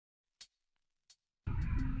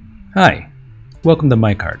Hi, welcome to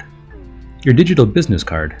MyCard, your digital business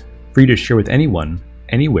card for you to share with anyone,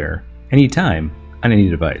 anywhere, anytime, on any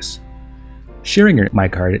device. Sharing your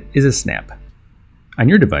MyCard is a snap. On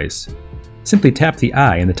your device, simply tap the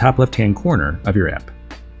eye in the top left-hand corner of your app.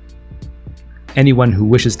 Anyone who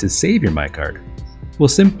wishes to save your MyCard will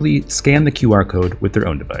simply scan the QR code with their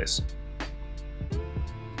own device.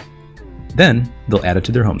 Then they'll add it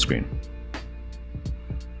to their home screen.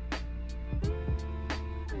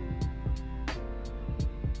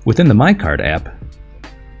 Within the MyCard app,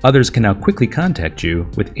 others can now quickly contact you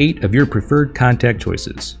with 8 of your preferred contact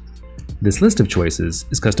choices. This list of choices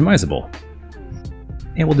is customizable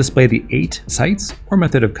and will display the 8 sites or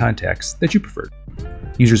method of contacts that you prefer.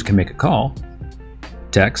 Users can make a call,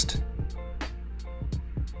 text,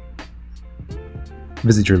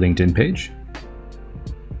 visit your LinkedIn page,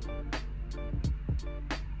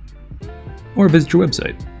 or visit your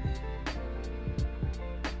website.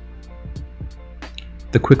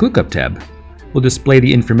 The Quick Lookup tab will display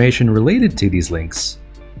the information related to these links,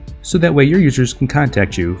 so that way your users can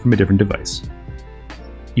contact you from a different device.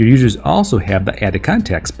 Your users also have the Add to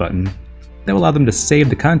Contacts button that will allow them to save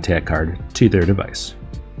the contact card to their device.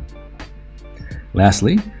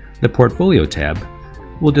 Lastly, the Portfolio tab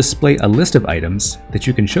will display a list of items that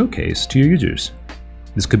you can showcase to your users.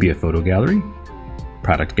 This could be a photo gallery,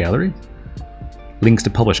 product gallery, links to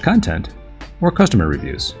published content, or customer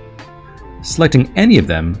reviews. Selecting any of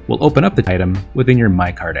them will open up the item within your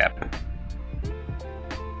MyCard app.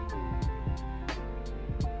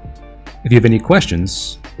 If you have any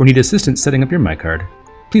questions or need assistance setting up your MyCard,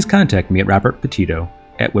 please contact me at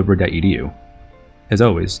robertpetito@woodward.edu. As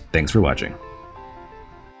always, thanks for watching.